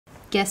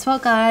Guess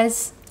what,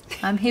 guys?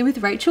 I'm here with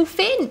Rachael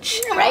Finch.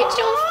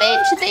 Rachael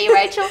Finch, the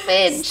Rachael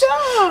Finch.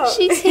 Stop.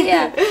 She's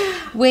here.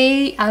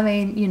 I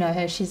mean, you know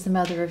her. She's the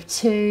mother of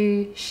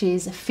 2.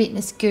 She's a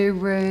fitness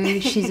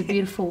guru. She's a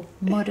beautiful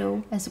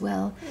model as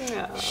well.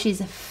 Yeah. She's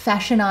a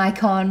fashion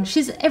icon.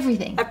 She's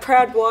everything. A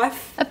proud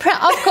wife. Of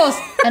course,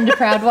 and a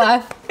proud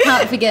wife.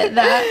 Can't forget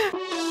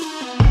that.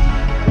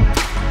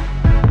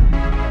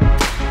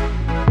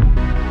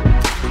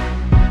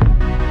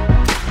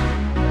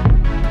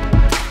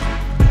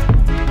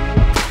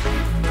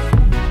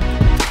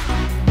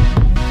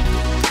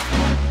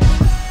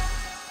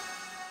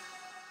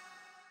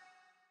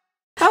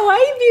 How are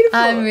you, beautiful?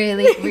 I'm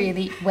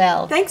really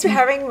well. Thanks for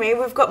having me.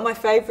 We've got my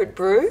favourite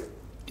brew.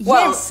 Yes.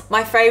 Well,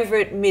 my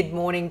favourite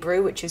mid-morning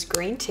brew, which is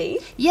green tea.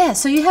 Yeah,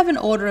 so you have an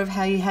order of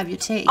how you have your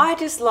tea. I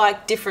just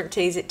like different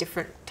teas at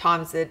different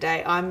times of the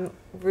day. I'm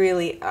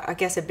really, I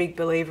guess, a big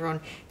believer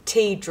on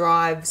tea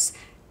drives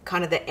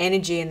kind of the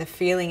energy and the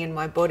feeling in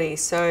my body.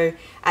 So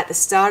at the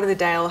start of the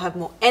day, I'll have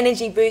more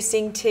energy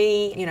boosting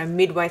tea. You know,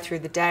 midway through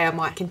the day, I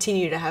might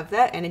continue to have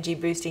that energy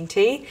boosting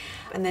tea.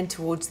 And then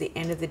towards the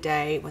end of the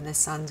day, when the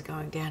sun's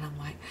going down, I'm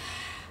like,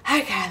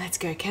 okay, let's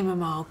go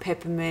chamomile,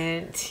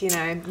 peppermint, you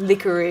know,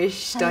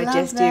 licorice,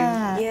 digestive.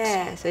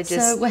 Yeah,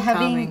 so we're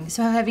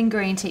having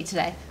green tea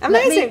today.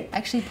 Amazing. Let me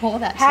actually pour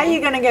that. How are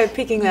you going to go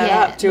picking that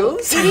up,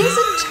 Jules? It is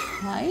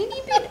a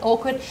tiny bit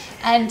awkward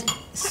and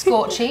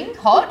scorching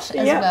hot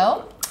as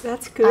well.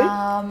 That's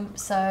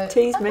good.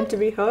 Tea's meant to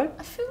be hot.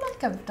 I feel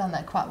like I've done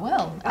that quite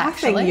well,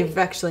 actually. I think you've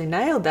actually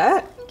nailed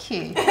that.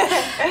 Thank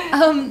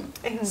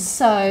you.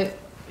 So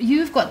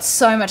you've got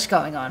so much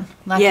going on,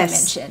 like I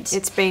mentioned.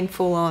 It's been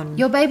full on.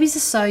 Your babies are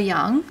so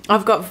young.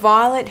 I've got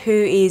Violet, who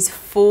is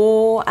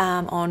 4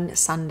 on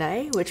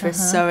Sunday, which we're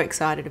so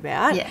excited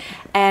about. Yeah.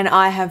 And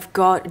I have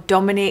got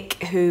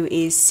Dominic, who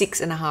is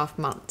 6.5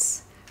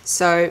 months.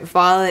 So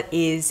Violet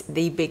is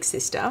the big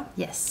sister.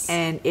 Yes.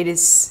 And it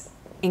is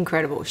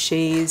incredible.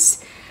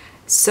 She's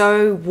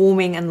so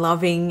warming and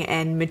loving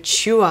and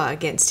mature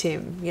against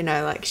him. You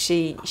know, like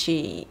she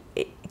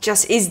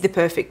just is the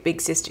perfect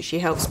big sister. She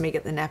helps me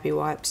get the nappy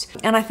wipes.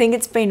 And I think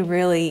it's been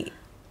really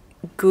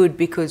good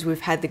because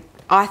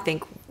I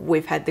think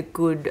we've had the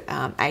good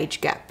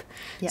age gap.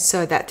 Yep.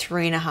 So that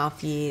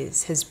 3.5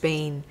 years has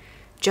been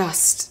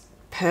just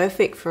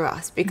perfect for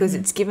us because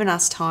it's given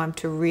us time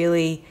to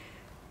really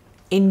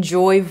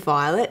enjoy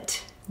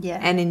Violet. Yeah.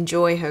 And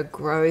enjoy her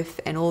growth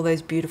and all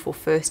those beautiful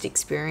first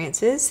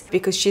experiences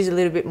because she's a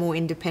little bit more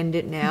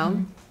independent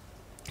now.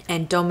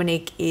 And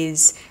Dominic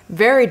is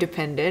very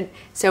dependent,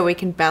 so we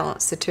can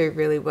balance the two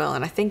really well.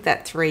 And I think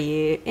that 3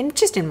 year, and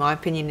just in my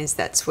opinion, is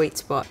that sweet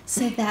spot.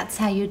 So that's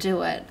how you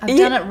do it. I've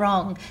done it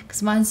wrong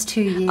because mine's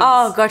 2 years.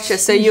 Oh, gotcha.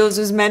 So yours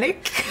was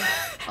manic?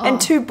 And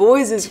 2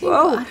 boys as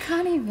well. I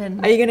can't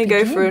even. Are you going to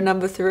go for a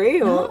number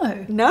 3?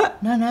 Or? No.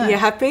 You're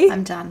happy?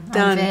 I'm done.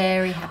 I'm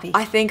very happy.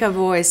 I think I've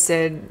always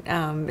said,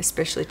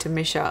 especially to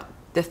Misha,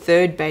 the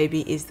 3rd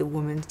baby is the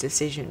woman's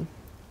decision.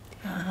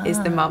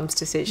 Is the mum's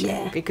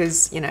decision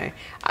because, you know,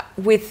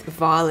 with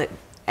Violet,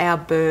 our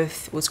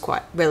birth was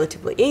quite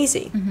relatively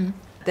easy.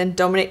 Then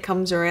Dominic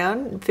comes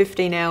around,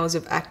 15 hours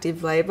of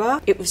active labour.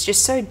 It was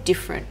just so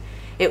different.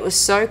 It was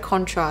so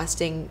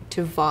contrasting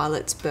to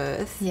Violet's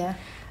birth. Yeah.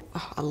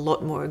 A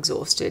lot more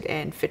exhausted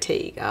and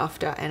fatigued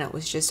after, and it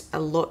was just a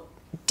lot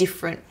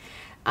different.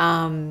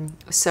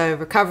 So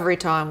recovery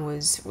time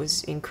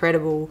was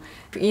incredible.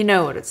 But you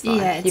know what it's like.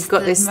 Yeah, you've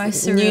got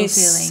this new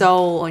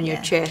soul on your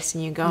Yeah. chest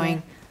and you're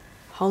going,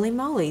 holy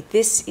moly,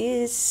 this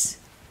is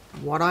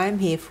what I am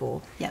here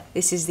for. Yeah.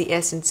 This is the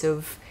essence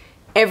of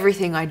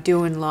everything I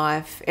do in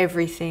life,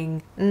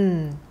 everything.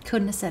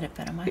 Couldn't have said it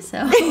better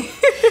myself.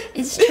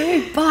 It's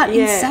true. But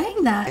in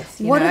saying that,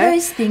 what are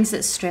those things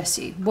that stress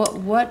you? What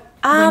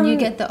when you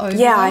get the overwhelm?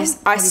 Yeah,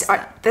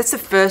 that's the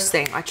first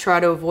thing. I try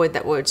to avoid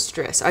that word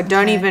stress. I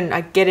don't even,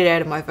 I get it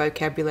out of my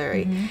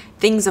vocabulary.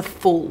 Things are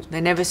full.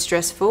 They're never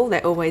stressful.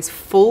 They're always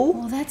full.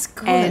 Well, that's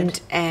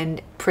good.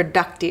 And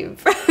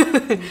productive.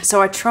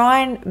 So I try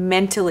and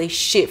mentally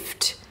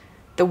shift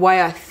the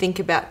way I think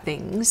about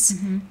things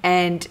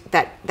and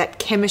that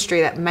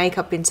chemistry, that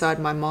makeup inside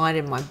my mind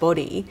and my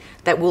body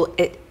that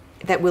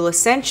will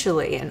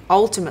essentially and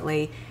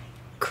ultimately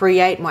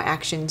create my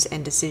actions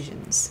and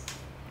decisions.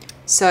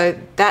 So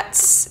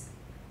that's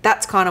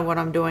kind of what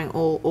I'm doing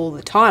all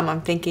the time.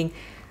 I'm thinking,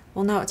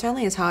 well, no, it's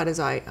only as hard as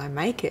I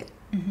make it.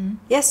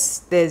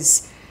 Yes,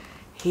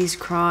 he's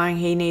crying,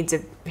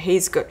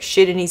 he's got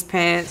shit in his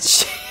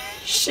pants.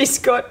 She's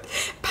got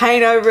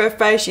paint over her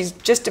face. She's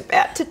just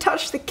about to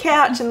touch the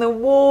couch and the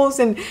walls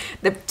and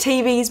the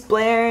TV's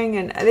blaring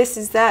and this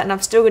is that. And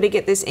I've still got to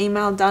get this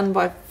email done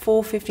by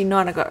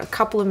 4:59. I've got a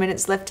couple of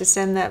minutes left to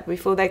send that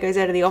before that goes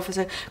out of the office.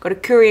 I've got a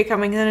courier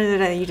coming.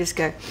 You just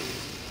go,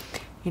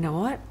 you know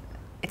what?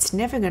 It's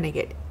never going to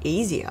get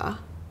easier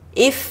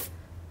if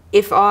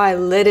I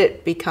let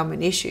it become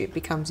an issue. It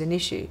becomes an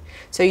issue.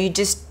 So you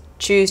just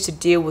choose to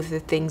deal with the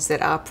things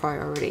that are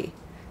priority.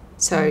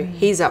 So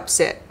he's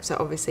upset, so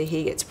obviously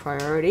he gets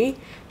priority.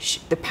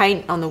 The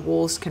paint on the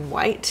walls can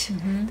wait,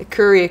 the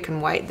courier can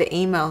wait, the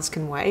emails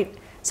can wait.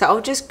 So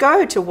I'll just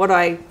go to what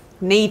I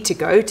need to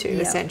go to,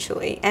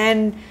 essentially.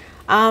 And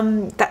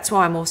that's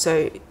why I'm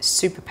also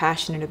super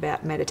passionate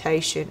about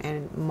meditation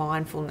and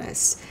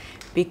mindfulness,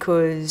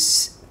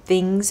 because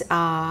things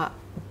are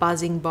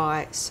buzzing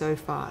by so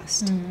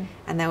fast.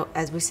 And they'll,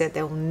 as we said,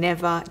 they'll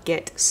never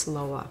get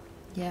slower.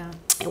 Yeah.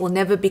 It will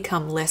never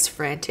become less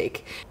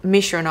frantic.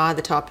 Misha and I are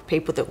the type of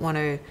people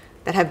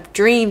that have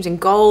dreams and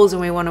goals,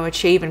 and we want to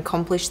achieve and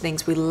accomplish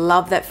things. We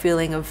love that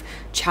feeling of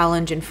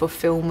challenge and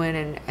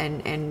fulfillment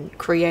and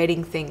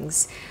creating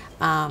things,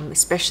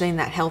 especially in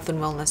that health and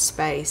wellness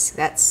space.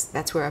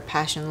 That's where our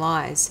passion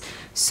lies.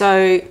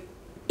 So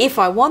if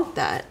I want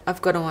that,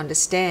 I've got to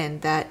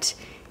understand that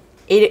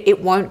it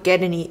won't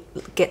get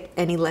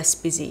any less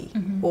busy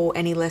or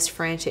any less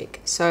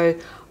frantic. So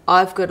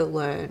I've got to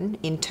learn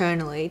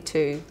internally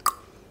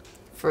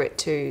for it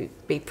to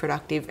be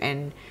productive,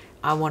 and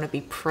I want to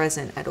be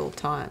present at all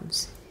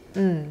times.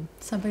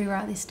 Somebody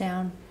write this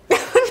down.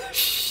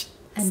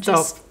 And Stop.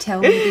 just tell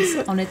me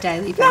this on a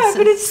daily basis. No,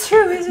 but it's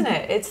true, isn't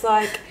it? It's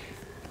like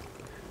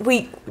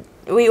we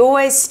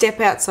always step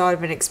outside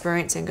of an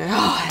experience and go,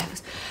 that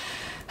was...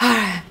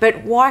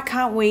 But why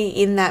can't we,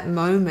 in that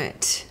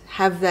moment,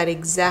 have that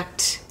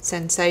exact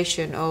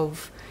sensation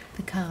of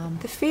the calm,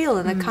 the feel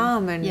and the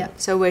calm, and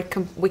so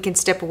we can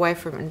step away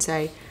from it and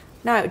say,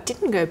 no, it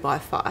didn't go by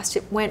fast.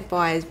 It went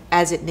by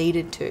as it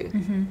needed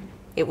to.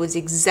 It was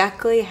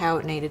exactly how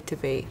it needed to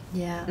be.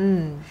 Yeah.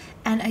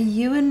 And are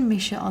you and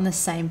Misha on the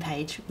same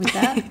page with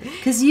that?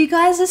 Because you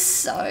guys are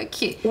so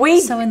cute.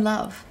 So in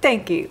love.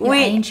 Thank you. You're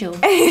angel.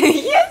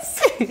 Yes.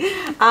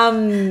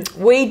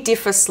 We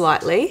differ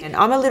slightly, and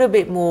I'm a little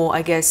bit more,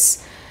 I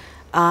guess,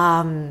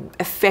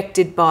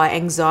 affected by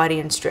anxiety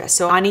and stress.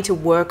 So I need to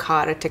work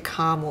harder to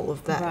calm all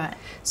of that. Right.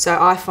 So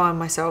I find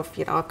myself,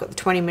 I've got the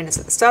 20 minutes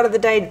at the start of the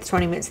day, the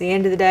 20 minutes at the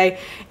end of the day,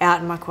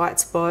 out in my quiet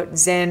spot,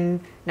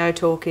 zen, no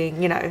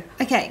talking,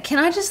 Okay, can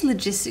I just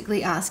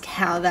logistically ask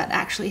how that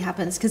actually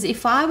happens? Because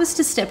if I was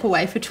to step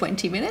away for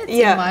 20 minutes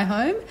in my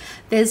home,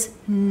 there's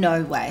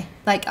no way.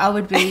 Like, I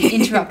would be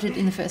interrupted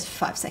in the first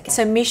 5 seconds.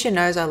 So Misha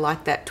knows I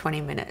like that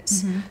 20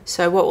 minutes.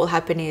 So what will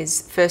happen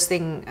is, first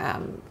thing,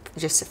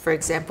 just for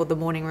example, the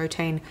morning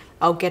routine,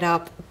 I'll get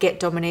up, get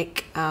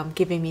Dominic,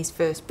 give him his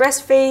first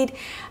breastfeed,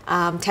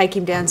 take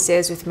him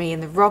downstairs with me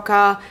in the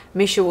rocker.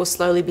 Misha will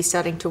slowly be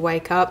starting to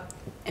wake up.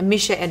 And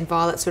Misha and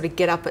Violet sort of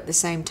get up at the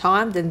same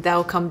time, then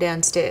they'll come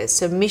downstairs.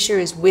 So Misha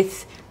is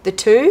with the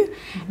two,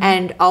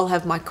 and I'll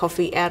have my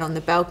coffee out on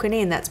the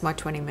balcony, and that's my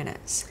 20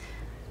 minutes.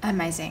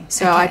 Amazing.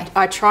 So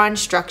I try and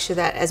structure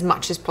that as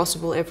much as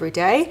possible every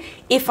day.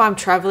 If I'm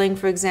traveling,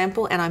 for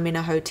example, and I'm in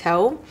a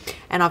hotel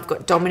and I've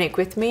got Dominic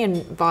with me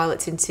and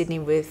Violet's in Sydney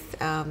with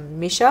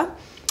Misha,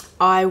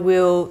 I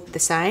will the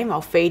same.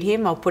 I'll feed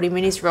him, I'll put him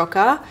in his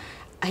rocker.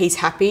 He's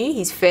happy,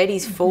 he's fed,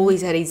 he's full,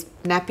 he's had his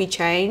nappy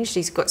changed,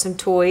 he's got some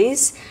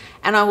toys,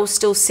 and I will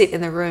still sit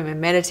in the room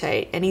and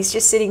meditate, and he's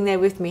just sitting there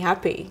with me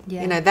happy.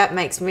 That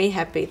makes me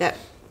happy.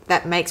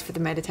 That makes for the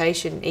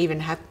meditation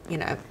even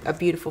a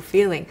beautiful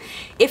feeling.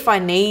 If I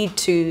need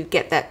to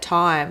get that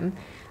time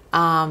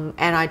and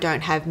I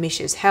don't have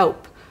Misha's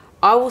help,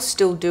 I will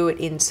still do it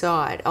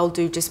inside. I'll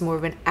do just more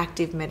of an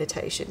active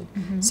meditation.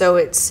 So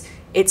it's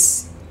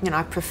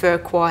I prefer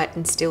quiet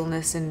and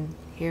stillness and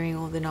hearing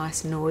all the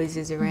nice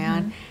noises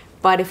around.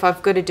 But if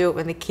I've got to do it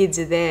when the kids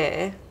are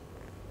there,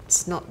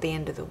 it's not the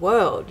end of the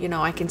world.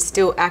 I can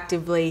still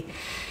actively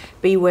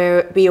be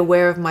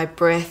aware of my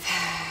breath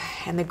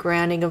and the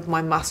grounding of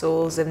my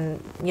muscles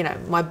and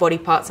my body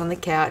parts on the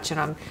couch,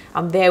 and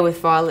I'm there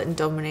with Violet and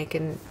Dominic,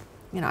 and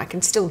I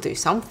can still do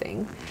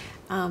something.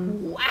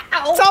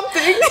 Wow,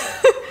 something.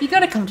 You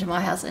got to come to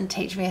my house and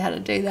teach me how to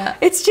do that.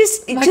 It's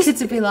just my kids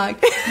would be like.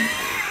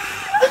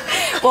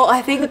 Well,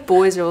 I think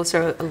boys are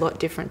also a lot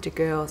different to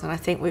girls, and I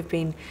think we've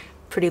been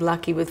pretty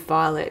lucky with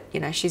Violet.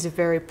 She's a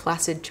very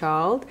placid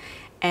child,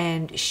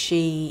 and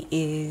she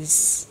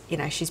is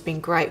she's been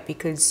great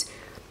because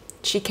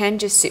she can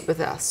just sit with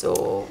us,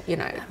 or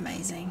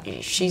amazing.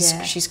 She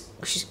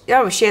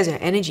has her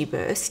energy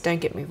bursts,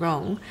 don't get me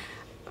wrong.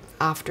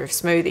 After a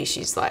smoothie,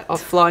 she's like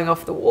flying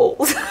off the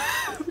walls.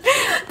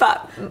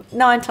 But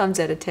 9 times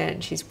out of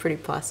 10, she's pretty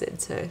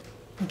placid. So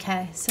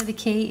okay, so the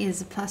key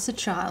is a placid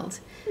child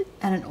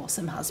and an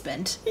awesome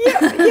husband.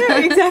 Yeah,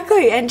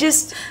 exactly. And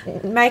just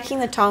making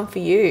the time for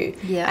you,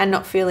 and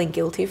not feeling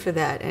guilty for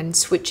that, and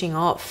switching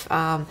off.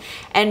 And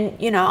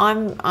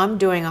I'm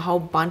doing a whole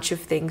bunch of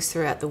things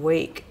throughout the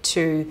week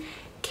to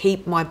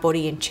keep my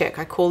body in check.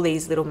 I call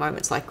these little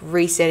moments like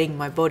resetting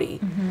my body.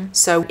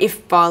 So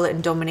if Violet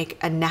and Dominic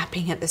are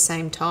napping at the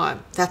same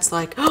time, that's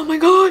like, oh my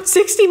God,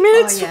 60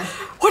 minutes.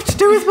 What to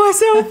do with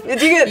myself?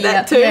 Do you get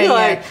that too?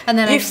 And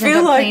then I just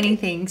feel like cleaning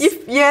things.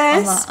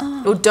 Yes.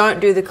 Like, or don't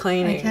do the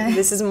cleaning. Okay.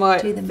 This is my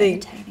do the thing.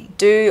 Meditating.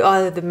 Do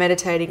either the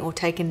meditating or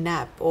take a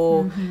nap,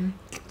 or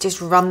just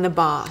run the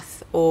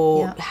bath,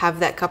 or have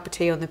that cup of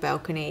tea on the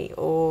balcony,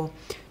 or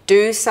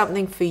do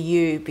something for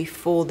you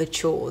before the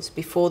chores,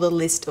 before the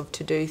list of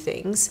to-do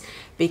things,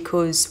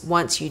 because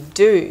once you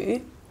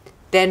do,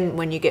 then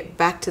when you get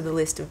back to the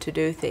list of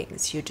to-do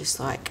things, you're just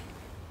like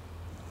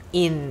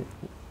in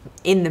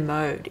in the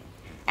mode,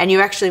 and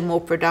you're actually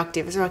more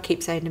productive. As I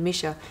keep saying to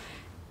Misha,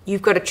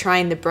 you've got to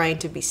train the brain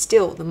to be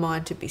still, the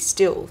mind to be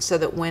still, so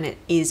that when it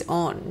is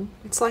on,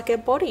 it's like our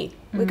body.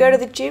 We go to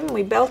the gym,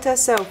 we belt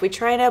ourselves, we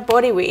train our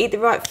body, we eat the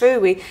right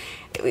food.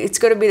 It's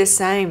got to be the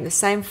same. The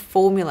same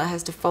formula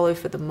has to follow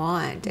for the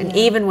mind. And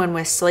even when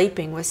we're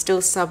sleeping, we're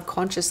still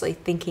subconsciously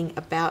thinking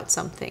about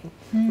something.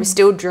 We're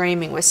still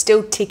dreaming. We're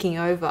still ticking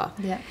over.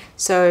 Yeah.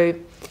 So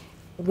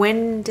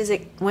when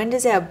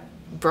does our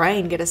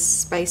brain get a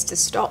space to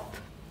stop?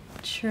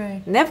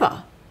 True.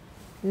 Never.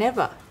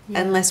 Never. Yeah.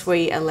 Unless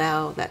we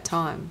allow that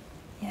time.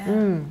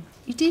 Yeah.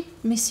 You did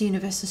Miss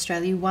Universe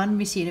Australia. You won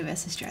Miss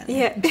Universe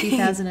Australia in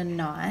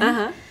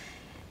 2009.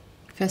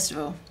 First of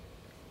all,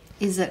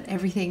 is it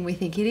everything we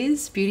think it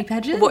is? Beauty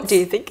pageants? What do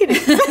you think it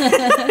is?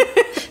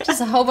 Just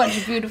a whole bunch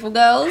of beautiful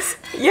girls.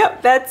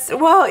 Yep,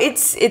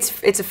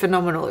 it's a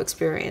phenomenal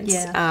experience.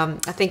 Yeah.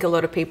 I think a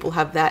lot of people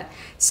have that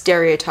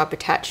stereotype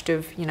attached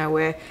of,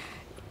 where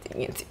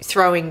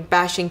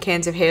bashing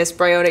cans of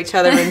hairspray on each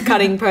other and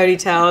cutting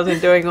ponytails and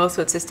doing all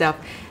sorts of stuff.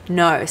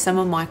 No, some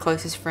of my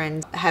closest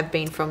friends have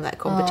been from that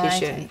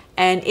competition. Okay.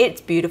 And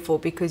it's beautiful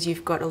because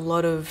you've got a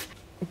lot of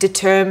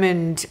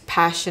determined,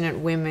 passionate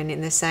women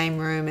in the same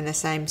room, in the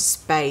same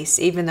space,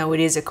 even though it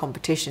is a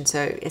competition.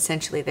 So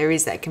essentially there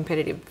is that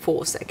competitive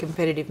force, that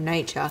competitive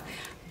nature,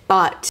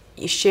 but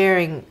you're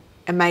sharing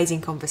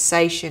amazing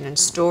conversation and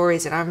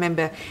stories. And I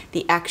remember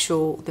the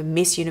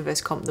Miss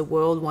Universe comp, the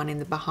world one in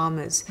the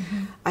Bahamas.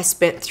 I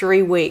spent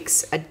 3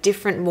 weeks, a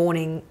different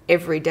morning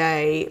every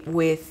day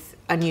with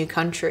a new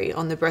country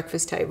on the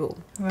breakfast table.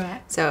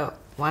 Right. So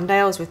one day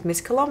I was with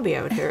Miss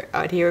Colombia.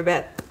 I'd hear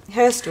about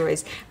her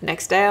stories. The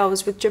next day I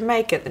was with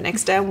Jamaica. The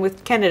next day I'm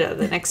with Canada.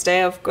 The next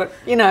day I've got,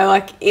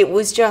 it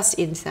was just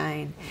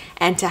insane.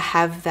 And to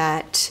have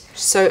that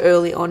so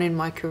early on in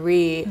my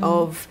career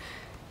of,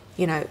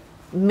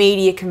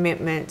 media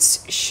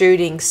commitments,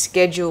 shooting,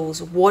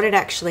 schedules, what it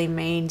actually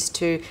means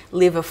to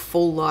live a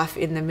full life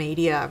in the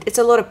media. It's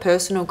a lot of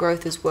personal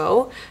growth as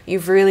well.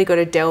 You've really got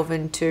to delve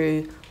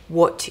into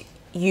what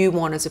you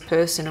want as a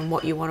person and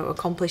what you want to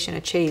accomplish and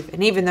achieve.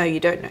 And even though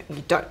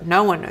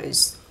no one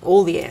knows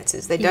all the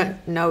answers. They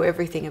don't know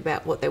everything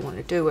about what they want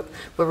to do.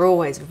 We're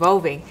always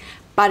evolving,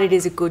 but it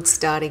is a good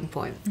starting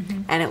point.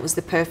 And it was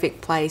the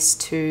perfect place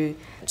to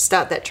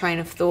start that train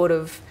of thought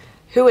of,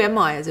 who am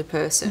I as a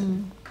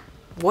person?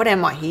 What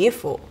am I here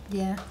for?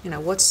 Yeah.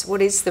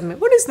 What is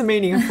the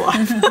meaning of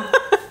life?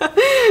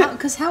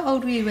 Because how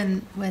old were you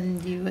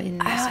when you were in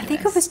Miss I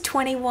think I was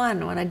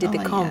 21 when I did the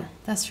comp. Yeah.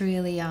 That's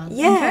really young.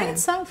 Yeah. And very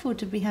insightful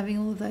to be having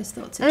all of those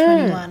thoughts at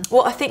 21.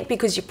 Well, I think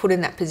because you're put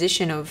in that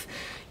position of,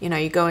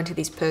 you go into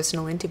these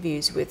personal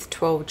interviews with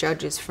 12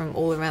 judges from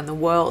all around the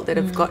world that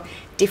have got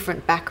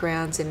different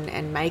backgrounds and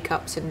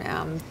makeups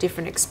and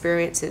different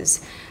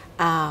experiences.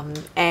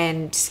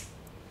 And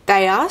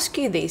they ask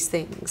you these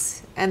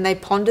things and they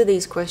ponder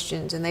these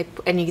questions and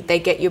they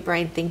get your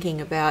brain thinking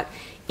about,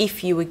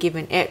 if you were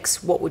given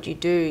X, what would you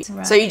do?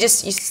 Right. So you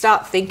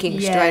start thinking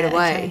straight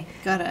away. Okay.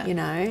 Got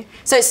it.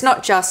 So it's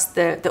not just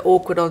the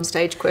awkward on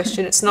stage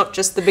question. It's not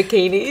just the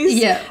bikinis.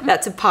 Yeah.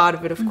 That's a part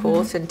of it, of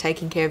course, and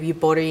taking care of your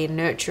body and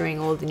nurturing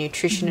all the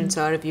nutrition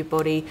inside of your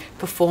body,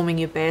 performing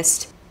your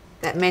best.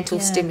 That mental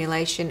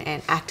stimulation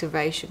and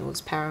activation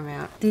was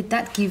paramount. Did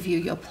that give you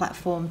your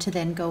platform to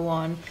then go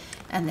on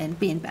and then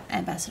be an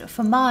ambassador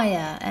for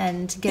Maya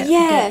and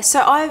get...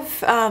 So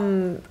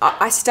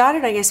I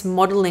started, I guess,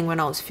 modelling when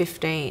I was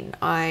 15.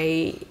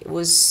 I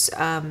was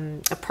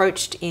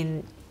approached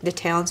in the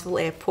Townsville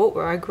airport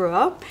where I grew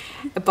up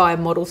by a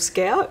model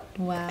scout.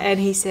 Wow. And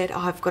he said,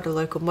 I've got a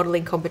local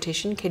modelling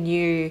competition.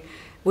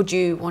 Would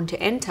you want to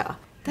enter?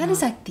 That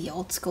is like the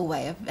old school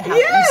way of how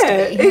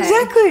it used to be.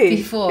 Exactly.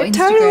 Before it Instagram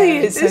totally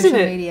and is, social isn't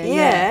it? media.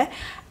 Yeah.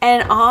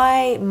 And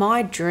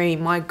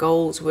my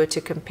goals were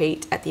to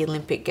compete at the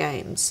Olympic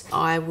Games.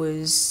 I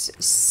was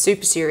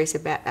super serious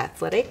about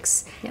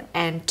athletics,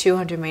 and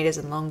 200 metres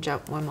and long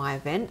jump were my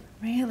event.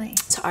 Really?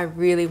 So I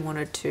really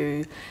wanted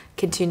to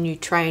continue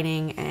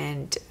training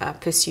and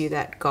pursue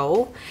that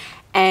goal.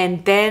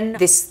 And then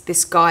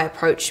this guy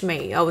approached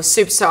me.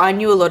 So I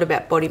knew a lot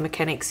about body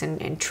mechanics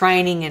and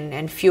training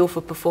and fuel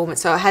for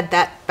performance. So I had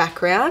that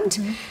background.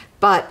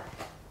 But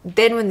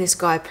then when this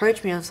guy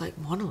approached me, I was like,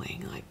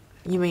 modelling? Like,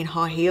 you mean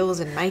high heels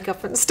and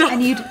makeup and stuff?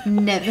 And you'd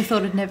never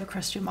thought it never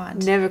crossed your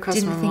mind? Never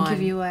crossed my mind.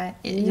 Didn't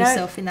think of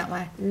yourself in that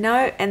way?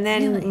 No. And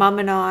then Mum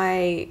and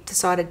I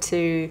decided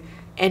to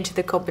enter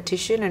the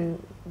competition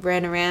and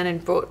ran around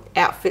and brought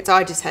outfits.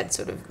 I just had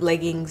sort of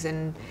leggings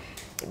and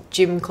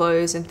gym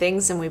clothes and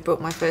things, and we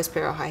brought my first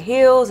pair of high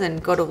heels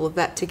and got all of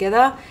that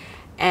together.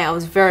 And I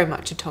was very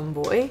much a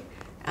tomboy,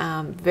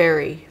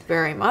 very,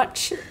 very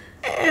much.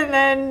 And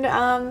then,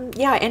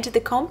 I entered the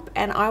comp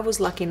and I was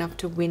lucky enough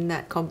to win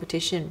that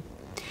competition.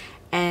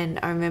 And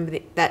I remember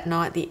that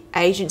night, the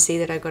agency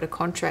that I got a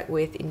contract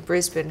with in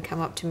Brisbane come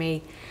up to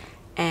me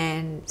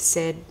and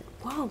said,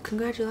 wow,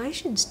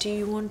 congratulations, do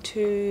you want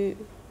to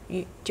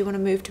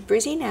move to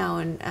Brizzy now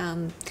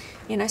and,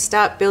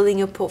 start building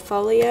your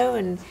portfolio?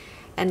 And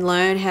and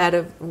learn how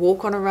to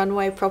walk on a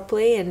runway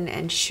properly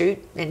and shoot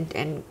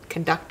and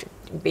conduct,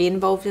 be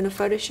involved in a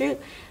photo shoot.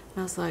 And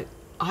I was like,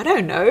 I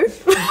don't know.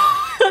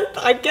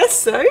 I guess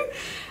so.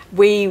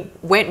 We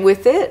went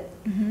with it.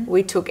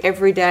 We took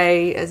every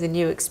day as a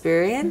new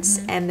experience.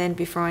 And then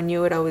before I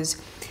knew it, I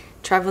was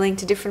traveling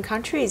to different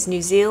countries,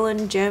 New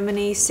Zealand,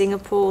 Germany,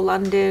 Singapore,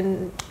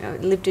 London. I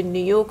lived in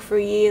New York for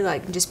a year,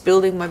 like just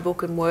building my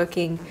book and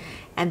working.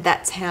 And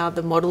that's how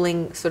the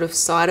modelling sort of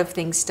side of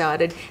things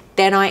started.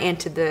 Then I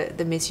entered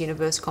the Miss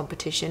Universe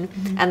competition.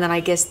 And then I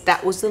guess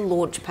that was the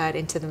launch pad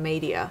into the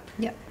media.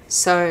 Yep.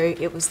 So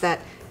it was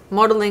that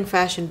modelling,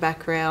 fashion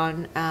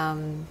background,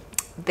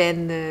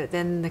 then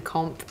the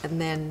comp, and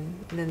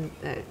then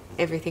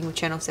everything with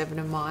Channel 7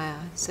 and Maya.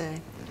 So.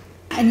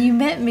 And you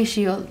met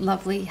Mishy, your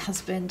lovely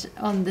husband,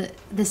 on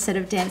the set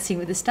of Dancing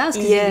with the Stars,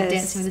 because you did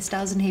Dancing with the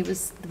Stars and he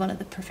was one of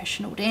the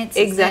professional dancers.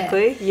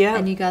 Exactly, there. yeah.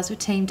 And you guys were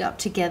teamed up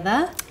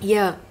together.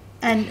 Yeah.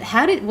 And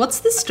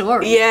what's the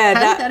story? Yeah.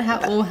 How did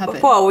that all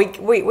happen? Well,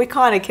 we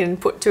kind of can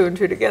put two and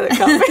two together,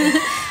 can't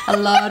we? A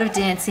lot of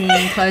dancing,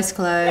 close.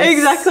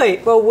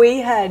 Exactly. Well,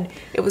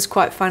 it was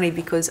quite funny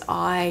because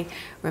I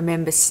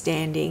remember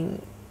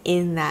standing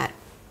in that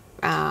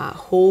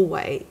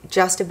hallway,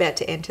 just about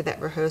to enter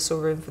that rehearsal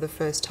room for the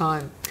first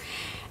time,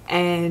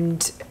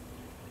 and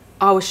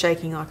I was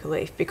shaking like a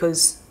leaf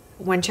because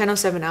when Channel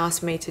 7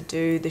 asked me to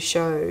do the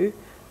show,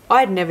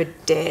 I had never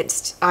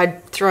danced.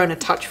 I'd thrown a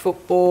touch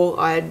football,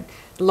 I'd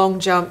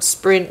long jump,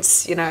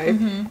 sprints,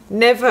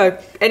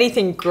 never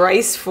anything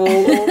graceful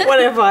or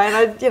whatever.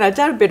 And I'd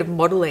done a bit of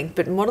modelling,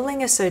 but modelling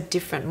is so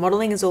different.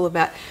 Modelling is all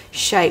about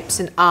shapes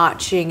and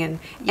arching and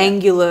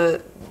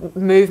angular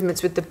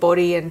movements with the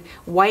body and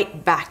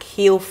weight back,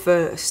 heel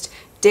first.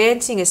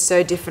 Dancing is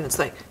so different. It's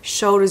like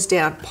shoulders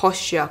down,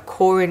 posture,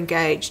 core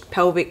engaged,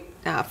 pelvic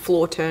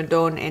floor turned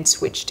on and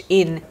switched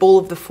in, ball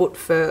of the foot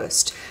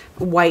first,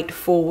 weight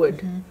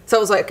forward. So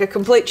it was like a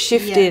complete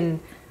shift in,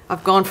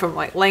 I've gone from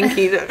like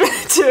lanky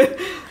to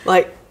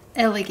like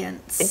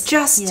elegance,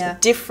 just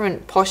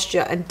different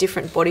posture and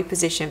different body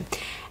position.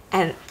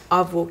 And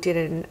I've walked in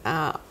and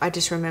I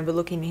just remember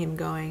looking at him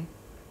going,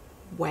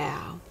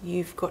 wow,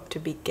 you've got to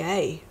be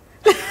gay.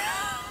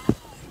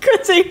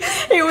 Because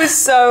he was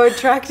so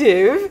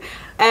attractive.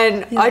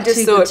 And I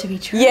just thought, to be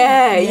true.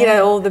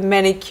 all the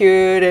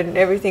manicured and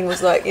everything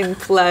was like in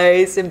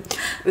place, and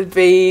the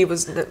V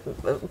was in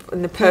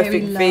the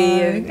perfect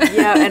V,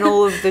 and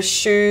all of the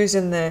shoes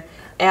and the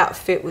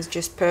outfit was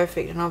just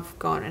perfect. And I've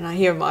gone and I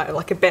hear my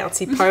like a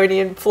bouncy pony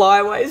and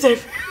flyaways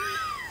everywhere.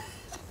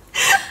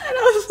 And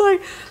I was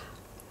like,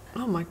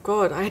 oh my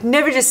God, I had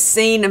never just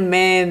seen a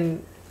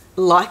man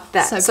like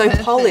that, so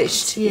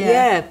polished.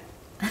 Yeah.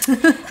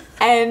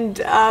 And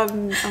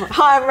I'm like,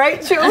 hi, I'm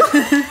Rachel.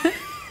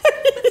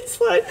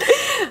 It's like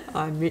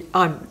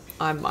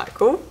I'm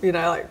Michael,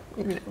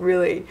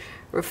 really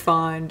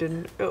refined,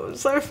 and it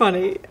was so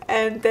funny.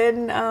 And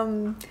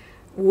then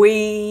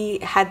we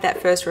had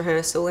that first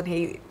rehearsal,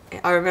 and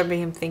I remember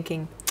him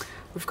thinking,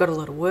 we've got a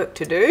lot of work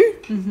to do.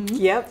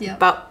 Yep.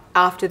 But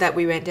after that,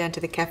 we went down to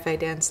the cafe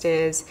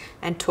downstairs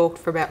and talked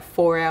for about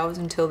 4 hours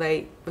until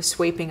they were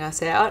sweeping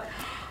us out.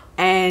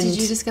 And did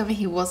you discover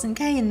he wasn't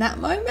gay in that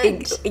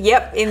moment?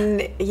 In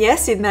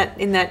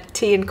that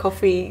tea and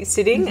coffee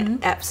sitting,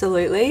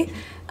 absolutely.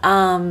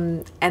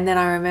 And then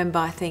I remember,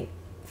 I think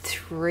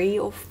 3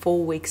 or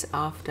 4 weeks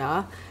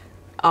after,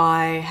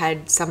 I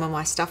had some of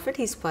my stuff at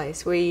his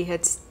place.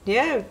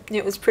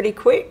 It was pretty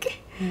quick.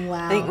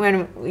 Wow. I think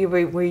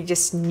when we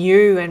just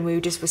knew, and we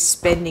just were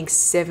spending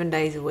 7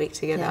 days a week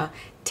together,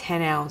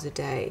 10 hours a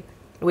day.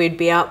 We'd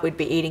be up, we'd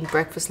be eating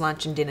breakfast,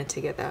 lunch and dinner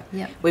together.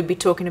 Yep. We'd be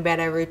talking about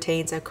our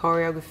routines, our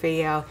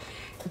choreography,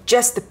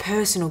 just the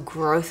personal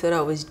growth that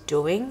I was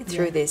doing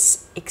through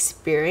this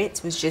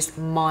experience was just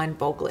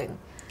mind-boggling.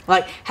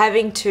 Like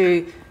having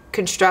to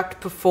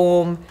construct,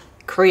 perform,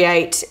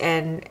 create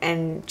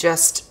and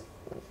just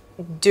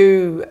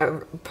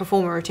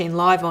perform a routine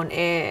live on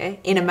air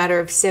in a matter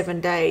of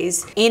 7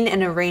 days in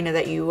an arena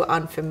that you were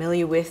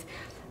unfamiliar with.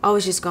 I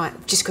was just going,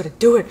 I've just got to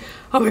do it.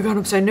 Oh my God,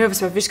 I'm so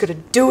nervous, but I've just got to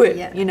do it,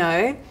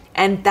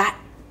 And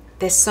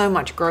there's so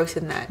much growth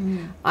in that.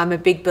 I'm a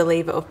big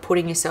believer of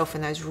putting yourself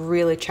in those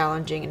really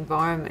challenging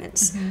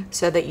environments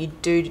so that you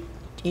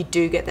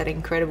do get that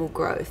incredible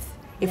growth.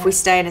 If we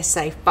stay in a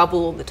safe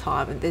bubble all the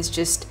time and there's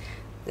just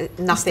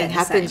nothing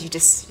happens,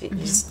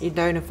 you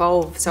don't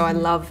evolve. So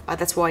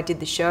that's why I did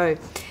the show,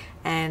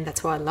 and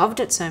that's why I loved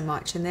it so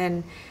much. And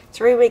then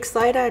 3 weeks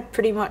later, I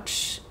pretty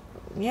much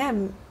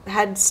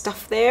had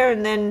stuff there,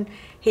 and then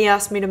he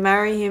asked me to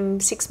marry him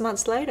 6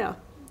 months later.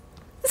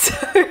 So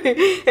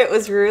it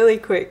was really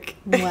quick.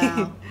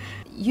 Wow.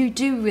 You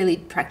do really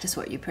practice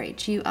what you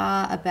preach. You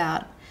are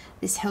about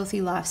this healthy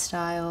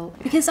lifestyle,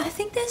 because I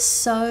think there's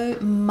so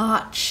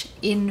much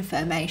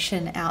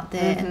information out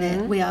there, and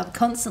that we are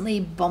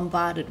constantly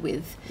bombarded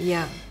with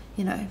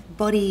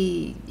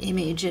body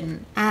image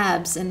and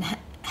abs and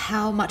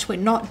how much we're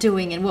not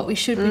doing and what we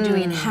should be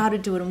doing and how to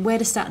do it and where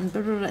to start and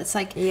blah, blah, blah. It's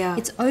like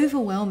it's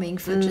overwhelming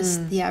for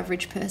just the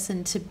average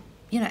person to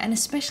you know, and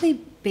especially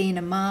being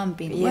a mum,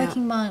 being a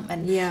working mum,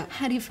 and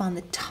how do you find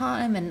the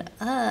time? And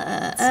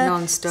it's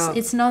non-stop.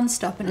 It's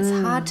non-stop, and it's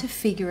hard to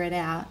figure it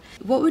out.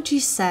 What would you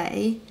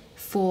say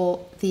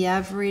for the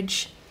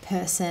average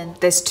person?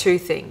 There's two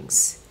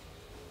things.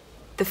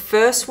 The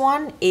first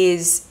one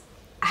is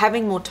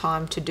having more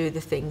time to do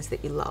the things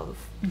that you love.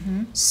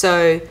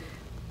 So,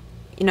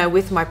 you know,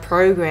 with my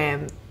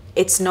program,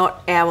 it's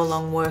not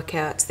hour-long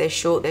workouts. They're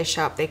short, they're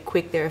sharp, they're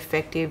quick, they're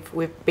effective.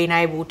 We've been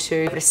able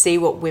to see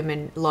what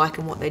women like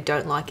and what they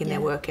don't like in their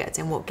workouts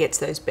and what gets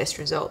those best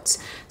results.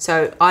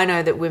 So I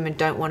know that women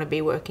don't want to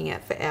be working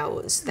out for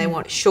hours. They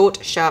want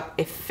short, sharp,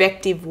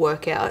 effective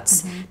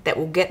workouts that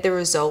will get the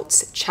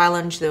results,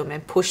 challenge them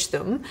and push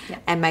them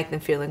and make them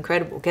feel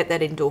incredible, get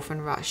that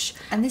endorphin rush.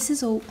 And this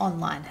is all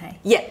online, hey?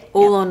 Yeah,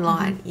 all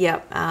online.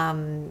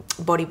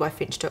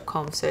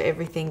 Bodybyfinch.com. So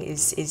everything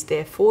is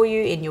there for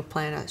you in your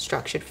planner,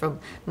 structured from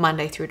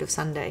Monday through to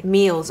Sunday.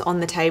 Meals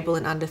on the table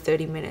in under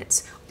 30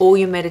 minutes. All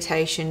your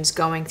meditations,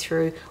 going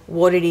through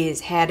what it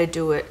is, how to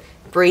do it,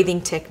 breathing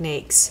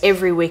techniques.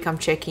 Every week I'm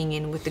checking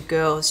in with the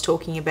girls,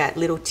 talking about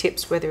little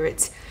tips, whether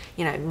it's,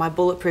 you know, my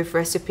bulletproof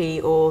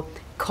recipe or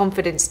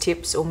confidence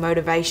tips or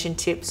motivation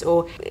tips,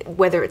 or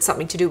whether it's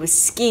something to do with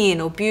skin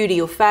or beauty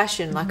or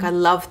fashion. Like, I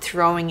love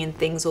throwing in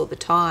things all the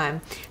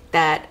time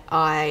that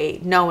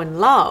I know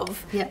and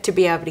love to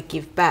be able to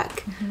give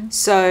back.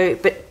 So,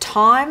 but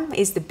time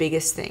is the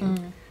biggest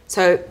thing.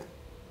 So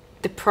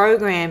the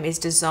program is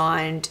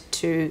designed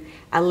to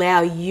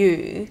allow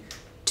you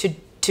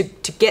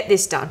to get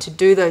this done, to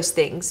do those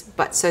things,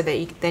 but so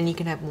that then you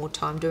can have more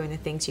time doing the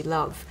things you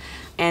love.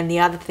 And the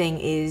other thing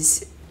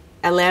is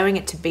allowing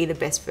it to be the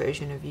best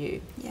version of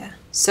you.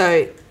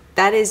 So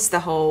that is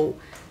what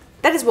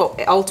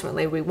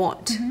ultimately we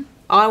want.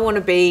 I want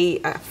to be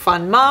a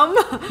fun mum.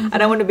 I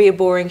don't want to be a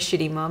boring,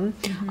 shitty mum.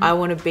 I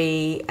want to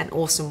be an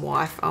awesome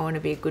wife. I want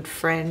to be a good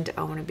friend.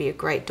 I want to be a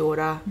great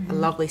daughter, a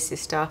lovely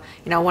sister.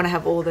 You know, I want to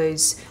have all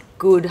those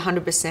good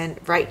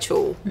 100%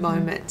 Rachael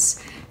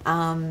moments.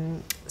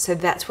 So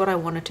that's what I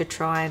wanted to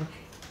try and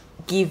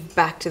give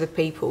back to the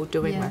people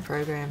doing my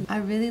program. I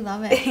really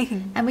love it.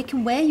 And we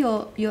can wear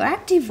your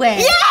active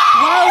wear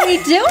while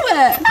we do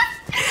it.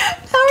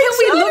 Can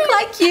we look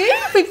like you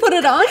if we put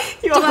it on?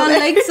 Do our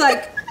legs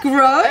like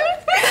grow?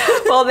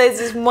 Well, there's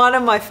this one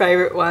of my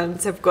favourite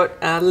ones. I've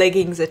got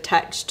leggings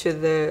attached to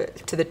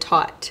the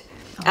tight.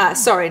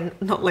 Sorry,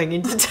 not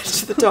leggings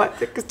attached to the tight,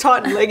 because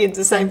tight and leggings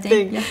are the same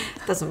thing.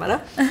 Doesn't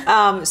matter.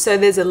 So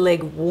there's a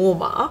leg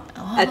warmer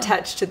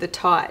attached to the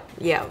tight.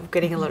 Yeah, I'm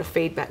getting a lot of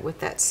feedback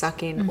with that.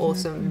 Suck in,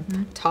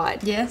 awesome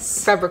tight.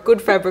 Yes.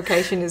 Good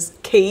fabrication is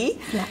key.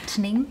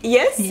 Flattening.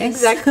 Yes,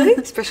 exactly.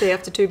 Especially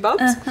after 2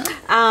 bumps.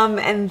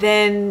 And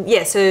then,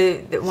 so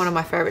one of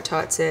my favourite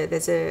tights,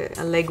 there's a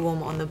leg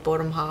warmer on the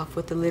bottom half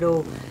with a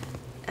little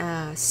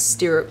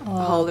stirrup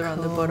holder on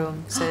the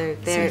bottom, so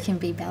you can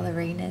be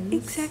ballerinas.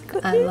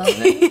 Exactly. I love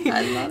it.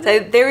 I love it. So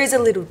there is a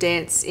little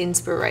dance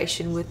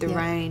inspiration with the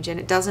range, and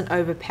it doesn't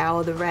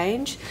overpower the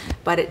range,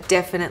 but it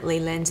definitely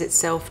lends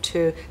itself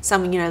to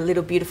some, you know,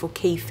 little beautiful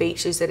key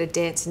features that are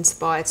dance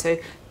inspired. So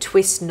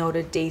twist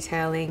knotted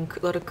detailing,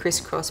 a lot of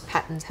crisscross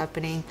patterns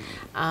happening,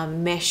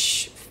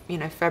 mesh, you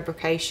know,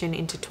 fabrication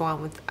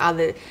intertwined with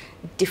other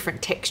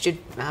different textured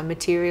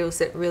materials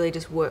that really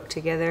just work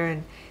together.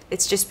 And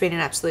it's just been an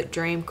absolute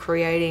dream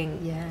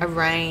creating a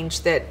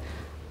range that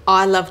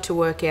I love to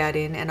work out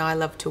in and I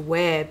love to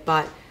wear,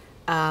 but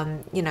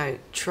you know,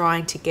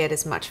 trying to get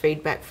as much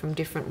feedback from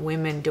different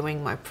women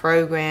doing my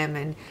program,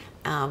 and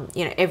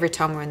you know, every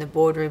time we're in the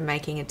boardroom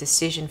making a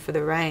decision for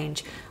the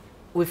range,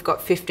 we've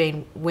got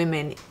 15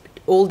 women,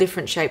 all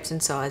different shapes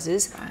and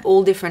sizes,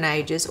 all different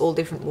ages, all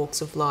different walks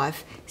of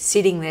life,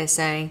 sitting there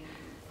saying,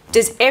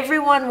 does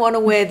everyone want to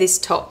wear this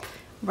top?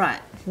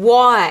 Right.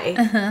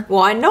 Why?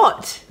 Why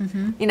not?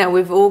 You know,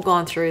 we've all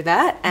gone through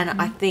that,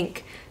 and I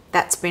think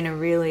that's been a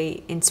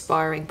really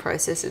inspiring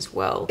process as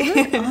well.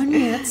 Good on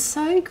you. That's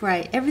so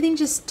great. Everything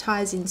just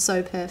ties in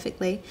so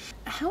perfectly.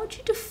 How would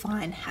you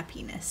define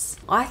happiness?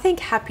 I think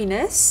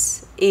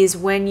happiness is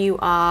when you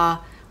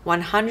are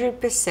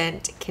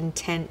 100%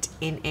 content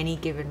in any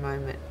given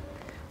moment.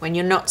 When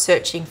you're not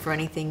searching for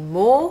anything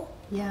more.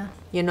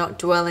 You're not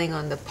dwelling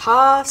on the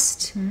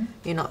past.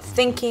 You're not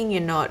thinking.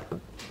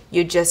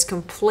 You're just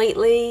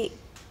completely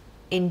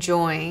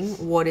enjoying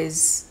what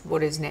is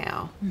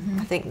now.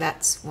 I think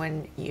that's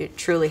when you're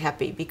truly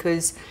happy,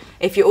 because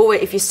if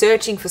you're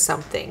searching for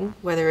something,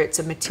 whether it's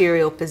a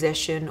material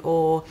possession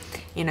or,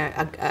 you know,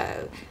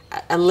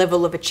 a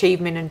level of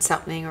achievement in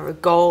something or a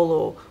goal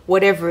or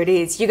whatever it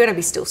is, you're going to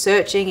be still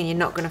searching and you're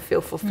not going to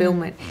feel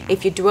fulfillment.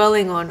 If you're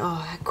dwelling on,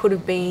 that could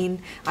have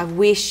been, I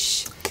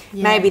wish,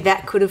 maybe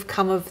that could have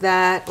come of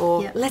that,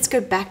 or let's go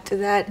back to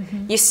that.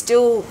 You're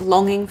still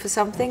longing for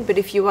something, but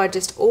if you are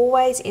just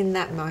always in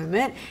that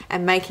moment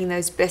and making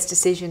those best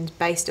decisions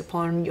based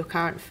upon your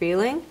current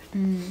feeling,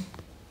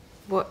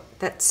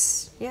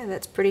 that's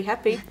pretty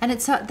happy. And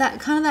it's that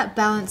kind of that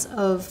balance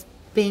of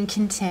being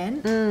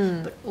content,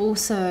 but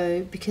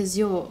also because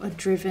you're a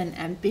driven,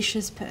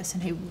 ambitious person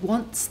who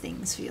wants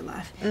things for your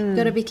life, you've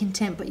got to be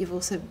content, but you've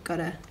also got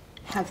to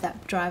have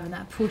that drive and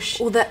that push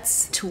Well,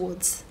 that's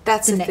towards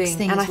the the next thing.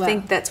 thing And as I well.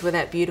 think that's where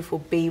that beautiful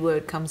B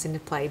word comes into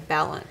play,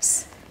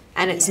 balance.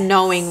 And it's Yes.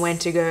 knowing when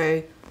to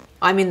go,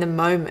 I'm in the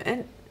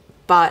moment,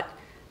 but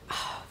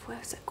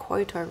where's that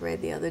quote I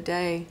read the other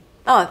day?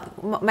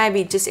 Oh,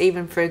 maybe just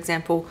even, for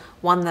example,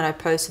 one that I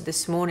posted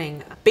this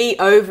morning. Be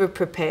over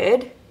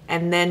prepared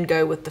and then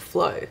go with the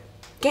flow.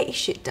 Get your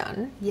shit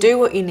done. Yeah. Do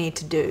what you need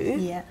to do.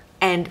 Yeah.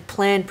 And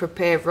plan,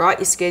 prepare, write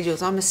your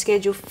schedules. I'm a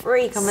schedule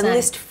freak. I'm a Same.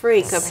 list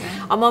freak. Same.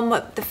 I'm on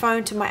the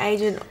phone to my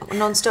agent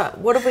non-stop.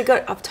 What have we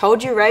got? I've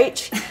told you,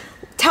 Rach.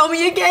 Tell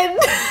me again.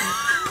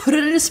 Put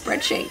it in a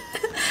spreadsheet.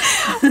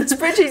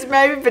 Spreadsheets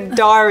maybe, but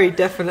diary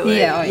definitely.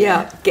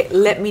 Yeah.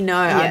 Let me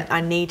know. Yeah.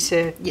 I need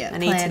to. Yeah, I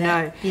need to plan know.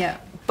 it. Yeah.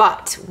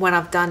 But when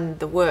I've done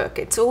the work,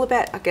 it's all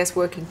about, I guess,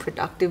 working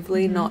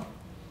productively, not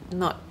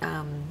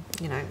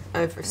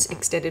over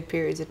extended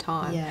periods of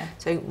time. Yeah.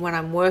 So when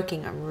I'm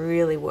working, I'm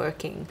really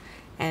working,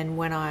 and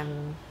when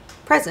I'm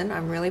present,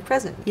 I'm really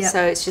present. Yeah.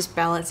 So it's just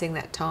balancing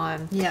that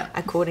time Yeah.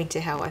 according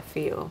to how I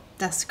feel.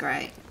 That's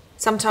great.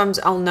 Sometimes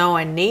I'll know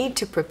I need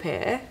to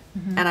prepare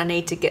and I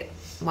need to get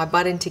my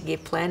butt into gear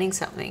planning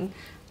something,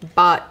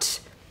 but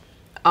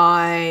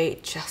I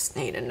just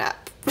need a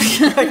nap.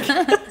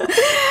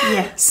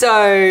 Yeah.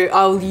 So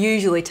I'll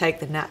usually take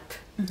the nap.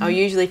 I'll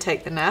usually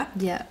take the nap.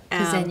 Yeah.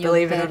 Because then you're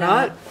believe it or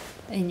not,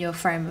 in your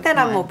frame of then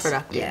mind. I'm more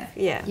productive. Yeah.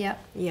 Yeah. Yeah.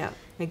 Yeah.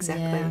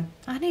 Exactly. Yeah.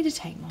 I need to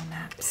take more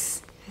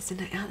naps.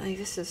 Isn't it? Aren't they?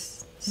 This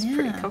is Yeah.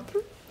 pretty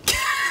comfortable.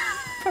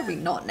 Probably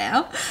not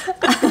now.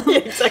 Yeah,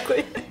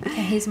 exactly.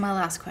 Okay, here's my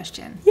last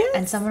question. Yes.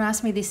 And someone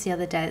asked me this the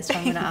other day, so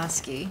I'm going to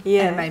ask you.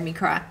 Yeah. And it made me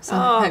cry. So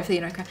Oh. hopefully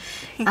you don't cry.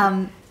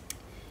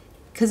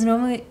 Because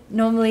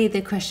normally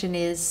the question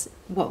is,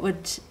 what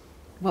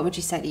would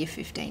you say to your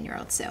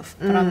 15-year-old self?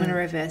 But I'm going to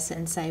reverse it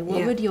and say, what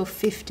Yeah. would your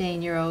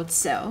 15-year-old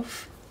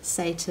self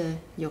say to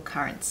your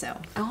current self?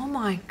 Oh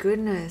my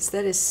goodness,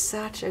 that is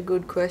such a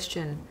good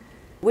question.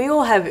 We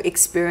all have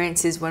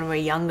experiences when we're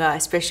younger,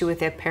 especially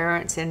with our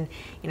parents, and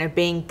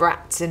being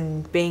brats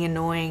and being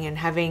annoying and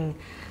having,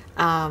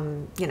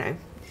 being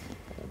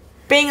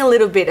a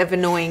little bit of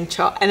an annoying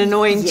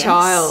Yes,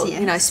 child.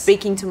 yes.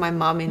 Speaking to my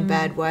mum in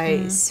bad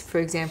ways, for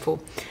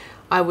example.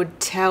 I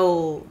would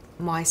tell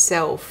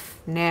myself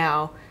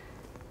now,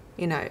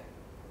 I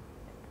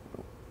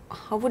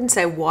wouldn't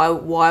say why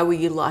were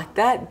you like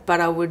that,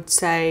 but I would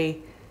say,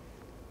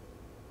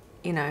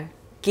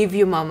 give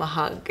your mum a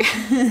hug.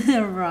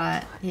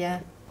 Right. Yeah.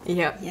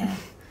 Yeah. Yeah.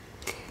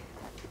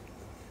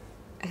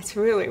 It's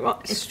really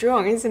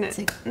strong, isn't It's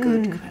it? a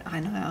good I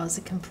know, I was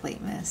a complete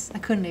mess. I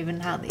couldn't even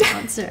hardly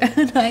answer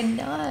it. I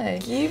know.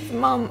 Give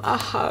mum a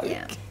hug.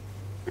 Yeah.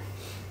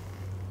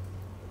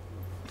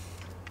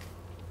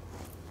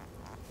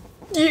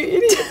 You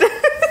idiot.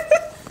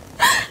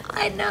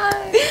 I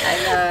know.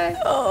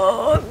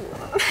 Oh.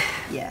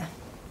 Yeah.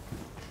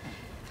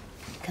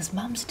 Because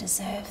mums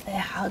deserve their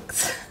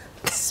hugs.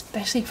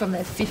 Especially from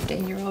their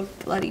 15-year-old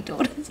bloody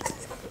daughters.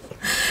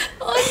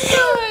 Oh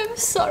no, I'm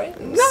sorry.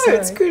 No, sorry.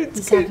 it's good. It's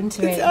this good. happened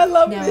to me. I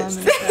love now this.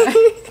 I'm gonna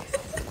cry.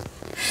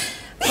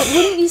 But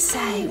wouldn't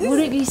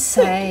you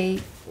say,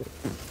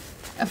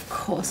 of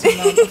course,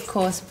 Mum, of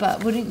course,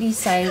 but wouldn't you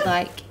say,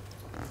 like,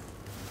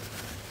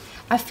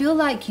 I feel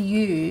like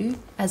you,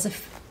 it's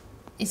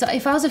like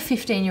if I was a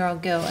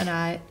 15-year-old girl and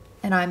I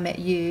met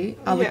you,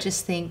 I would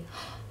just think,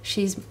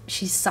 she's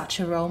such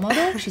a role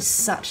model. She's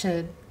such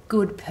a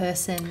good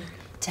person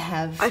to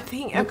have. I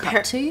think look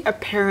up to. our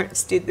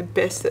parents did the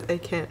best that they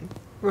can,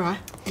 right?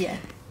 Yeah.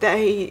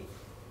 They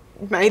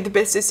made the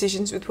best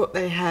decisions with what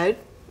they had,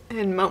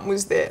 and Mum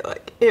was there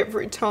like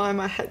every time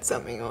I had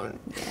something on.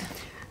 Yeah.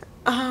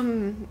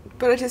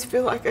 But I just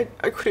feel like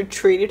I could have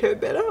treated her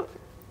better.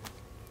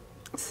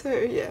 So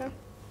yeah.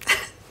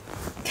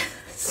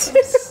 So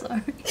sorry.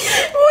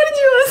 What did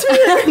you ask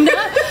me?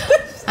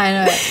 I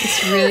know,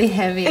 it's really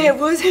heavy. It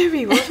was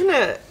heavy, wasn't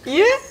it?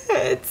 Yeah,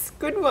 it's a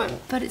good one.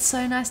 But it's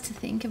so nice to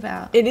think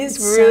about. It is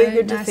It's really so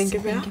good to nice think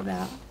about.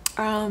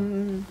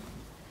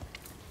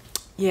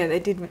 Yeah, they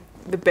did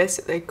the best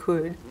that they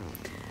could.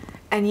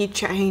 And you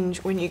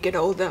change when you get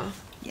older.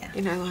 Yeah.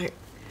 Like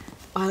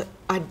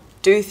I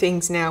do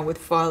things now with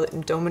Violet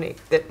and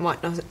Dominic that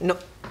might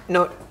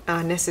not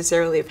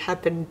necessarily have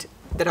happened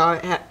that I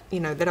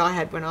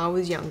had when I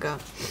was younger.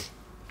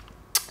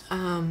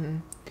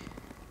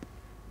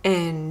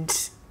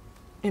 And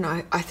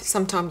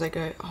sometimes I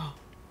go, oh,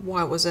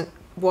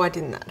 why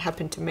didn't that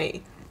happen to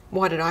me?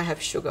 Why did I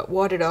have sugar?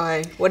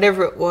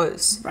 Whatever it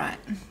was. Right.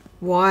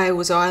 Why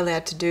was I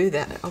allowed to do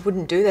that? I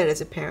wouldn't do that as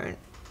a parent.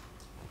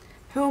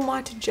 Who am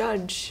I to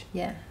judge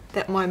Yeah.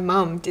 that my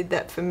mum did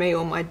that for me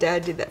or my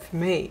dad did that for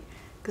me?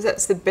 Because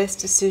that's the best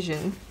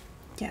decision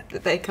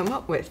that they come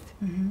up with.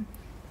 Mm-hmm.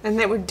 And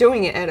they were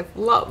doing it out of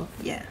love.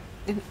 Yeah.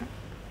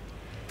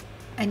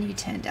 And you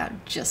turned out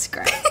just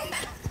great.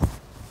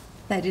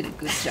 They did a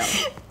good job.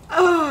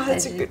 Oh,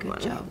 that's They a did good one.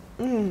 job.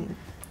 Thank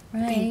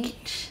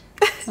Right.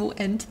 We'll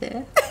end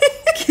there.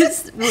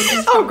 'Cause we'll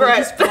just Oh,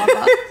 great.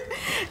 blubber.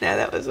 No,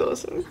 that was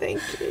awesome.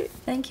 Thank you.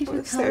 Thank you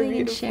for coming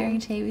and sharing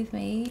tea with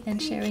me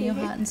and sharing your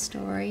heart and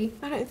story.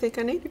 I don't think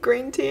I need a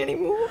green tea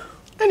anymore.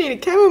 I need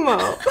a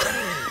chamomile.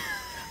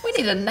 We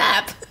need a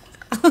nap.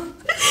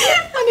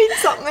 I need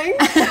something.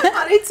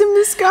 I need some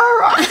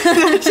mascara.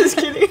 No, just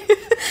kidding.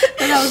 But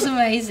that was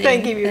amazing.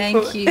 Thank you,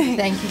 beautiful.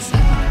 Thank you so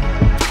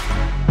much.